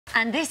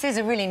And this is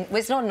a really... Well,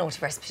 it's not a naughty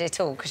recipe at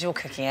all, because you're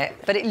cooking it,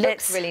 but it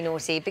looks really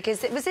naughty,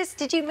 because it was this...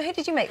 Who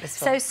did you make this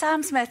for? So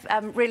Sam Smith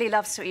really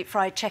loves to eat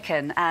fried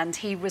chicken, and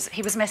he was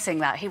missing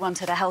that. He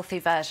wanted a healthy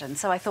version.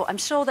 So I thought, I'm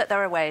sure that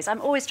there are ways.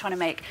 I'm always trying to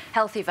make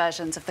healthy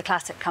versions of the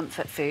classic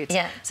comfort foods.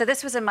 Yeah. So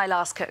this was in my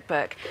last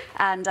cookbook,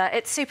 and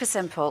it's super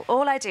simple.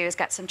 All I do is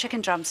get some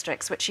chicken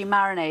drumsticks, which you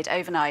marinate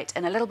overnight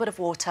in a little bit of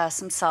water,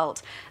 some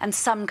salt, and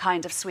some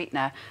kind of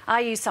sweetener. I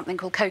use something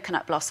called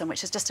coconut blossom,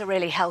 which is just a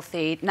really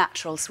healthy,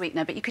 natural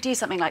sweetener, but you could use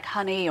something like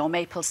honey or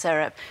maple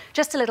syrup,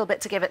 just a little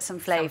bit to give it some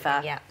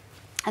flavour. Yeah.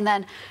 And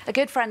then a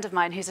good friend of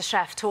mine who's a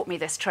chef taught me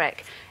this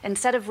trick.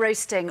 Instead of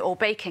roasting or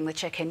baking the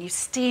chicken, you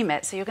steam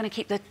it, so you're going to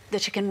keep the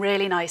chicken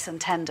really nice and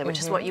tender, which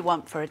is what you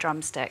want for a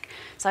drumstick.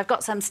 So I've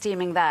got some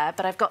steaming there,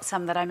 but I've got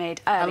some that I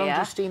made earlier. How long do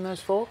you steam those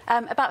for?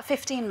 About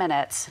 15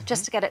 minutes,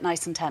 just to get it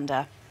nice and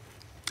tender.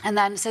 And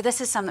then, so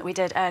this is some that we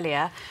did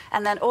earlier,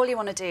 and then all you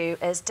want to do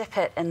is dip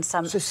it in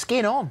some... So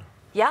skin on?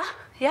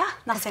 Yeah,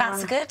 nothing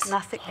fats are good.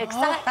 Nothing,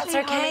 exactly. That's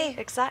okay. Holly,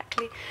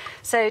 exactly.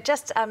 So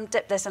just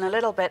dip this in a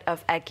little bit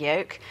of egg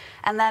yolk,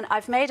 and then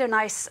I've made a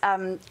nice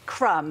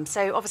crumb.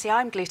 So obviously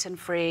I'm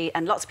gluten-free,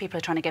 and lots of people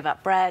are trying to give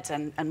up bread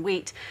and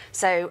wheat.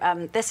 So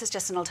this is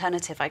just an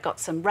alternative. I got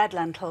some red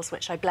lentils,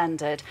 which I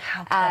blended.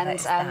 How clever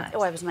is that?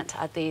 Oh, I was meant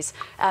to add these.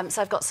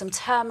 So I've got some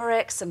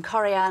turmeric, some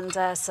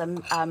coriander,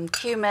 some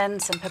cumin,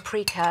 some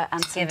paprika,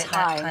 and some give it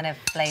thyme. that kind of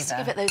flavour. Just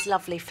give it those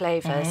lovely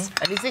flavours.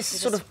 And is this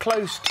sort of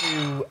close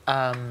to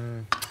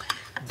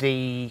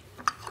the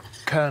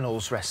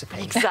Colonel's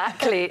recipe?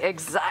 Exactly.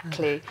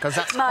 Because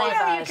that's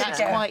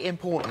quite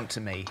important to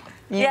me.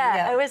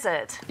 Yeah. Oh, is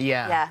it?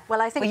 Yeah.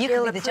 Well, I think you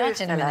you'll could be the judge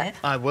in a minute.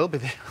 I will be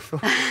the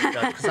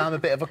judge, because I'm a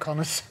bit of a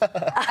connoisseur.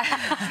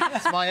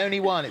 It's my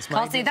only one. It's my...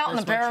 Can't see that on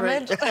the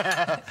pyramid.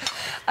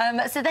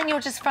 So then you'll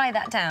just fry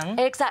that down?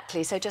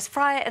 Exactly. So just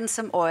fry it in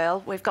some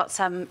oil. We've got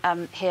some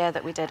here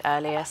that we did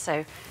earlier,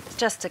 so it's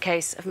just a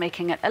case of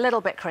making it a little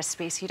bit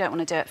crispy, so you don't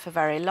want to do it for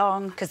very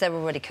long. Because they're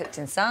already cooked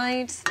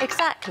inside?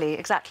 Exactly.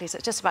 So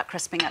it's just about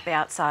crisping at the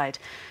outside.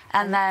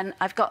 And then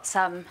I've got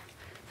some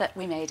that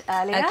we made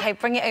earlier. OK,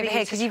 bring it over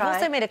here, because you've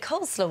also made a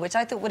coleslaw, which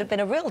I thought would have been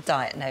a real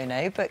diet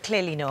no-no, but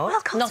clearly not.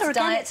 Well, coleslaw, not a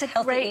again, diet, it's a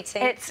healthy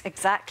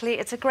eating.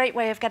 It's a great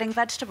way of getting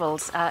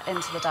vegetables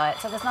into the diet,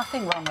 so there's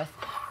nothing wrong with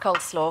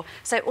coleslaw.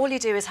 So all you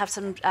do is have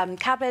some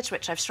cabbage,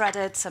 which I've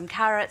shredded, some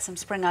carrots, some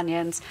spring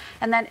onions,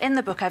 and then in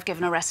the book I've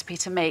given a recipe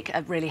to make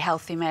a really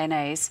healthy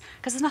mayonnaise,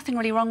 because there's nothing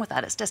really wrong with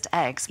that, it's just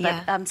eggs.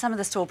 But some of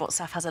the store-bought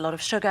stuff has a lot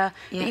of sugar,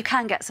 but you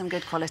can get some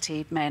good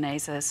quality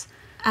mayonnaises.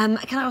 Can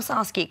I also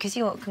ask you, because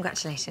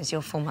congratulations,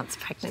 you're 4 months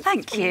pregnant.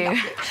 Thank you.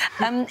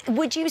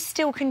 Would you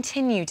still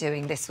continue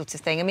doing this sort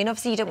of thing? I mean,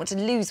 obviously you don't want to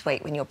lose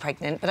weight when you're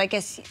pregnant, but I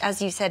guess, as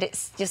you said,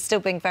 you're still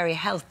being very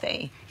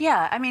healthy.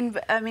 Yeah, I mean,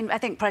 I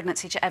think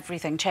pregnancy,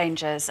 everything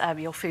changes,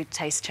 your food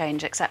tastes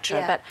change, etc.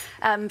 Yeah.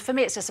 But for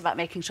me, it's just about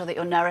making sure that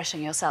you're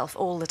nourishing yourself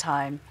all the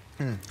time.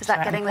 Is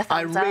that getting the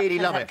thumbs up? I really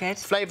love it. Good?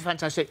 Flavour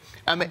fantastic.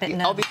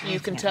 Obviously, you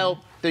can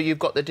tell that you've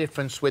got the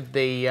difference with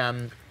the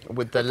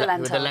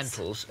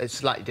lentils. It's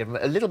slightly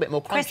different, a little bit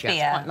more crunchy. Crispier.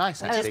 It's quite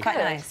nice, actually. It's quite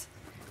nice.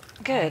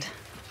 Good.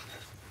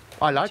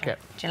 I like it.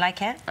 Do you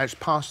like it? It's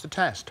passed the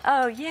test.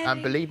 Oh, yeah.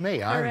 And believe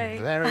me, I'm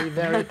very,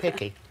 very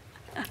picky.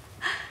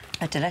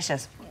 They're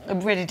delicious. They're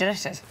really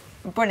delicious.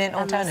 Brilliant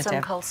alternative.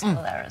 And there's some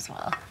coleslaw there as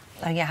well.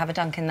 Oh, yeah, have a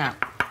dunk in that.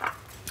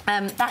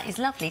 That is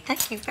lovely.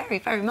 Thank you very,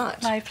 very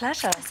much. My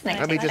pleasure.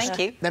 Thank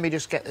you. Let me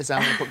just get this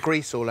out and put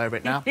grease all over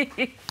it now.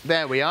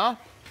 There we are.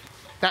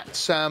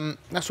 That's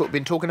what we've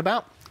been talking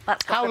about.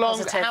 That's got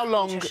how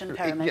long nutrition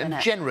pyramid in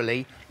it.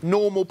 generally,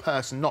 normal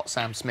person, not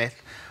Sam Smith,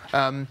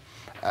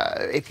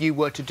 if you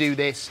were to do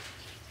this,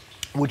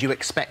 would you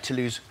expect to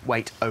lose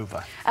weight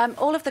over?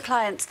 All of the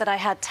clients that I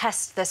had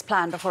test this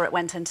plan before it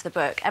went into the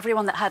book,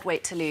 everyone that had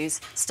weight to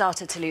lose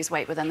started to lose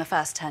weight within the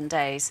first 10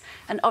 days.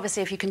 And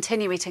obviously, if you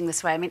continue eating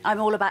this way, I mean, I'm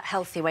all about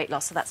healthy weight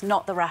loss, so that's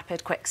not the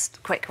rapid,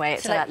 quick way.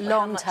 It's about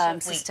long-term,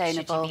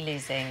 sustainable. Should you be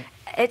losing?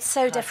 It's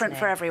so different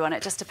for everyone.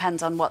 It just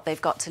depends on what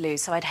they've got to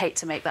lose. So I'd hate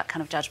to make that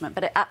kind of judgment,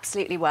 but it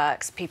absolutely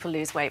works. People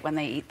lose weight when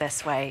they eat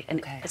this way,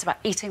 and it's about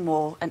eating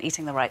more and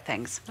eating the right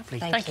things. Lovely.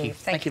 Thank you.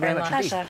 Thank you very much. Pleasure.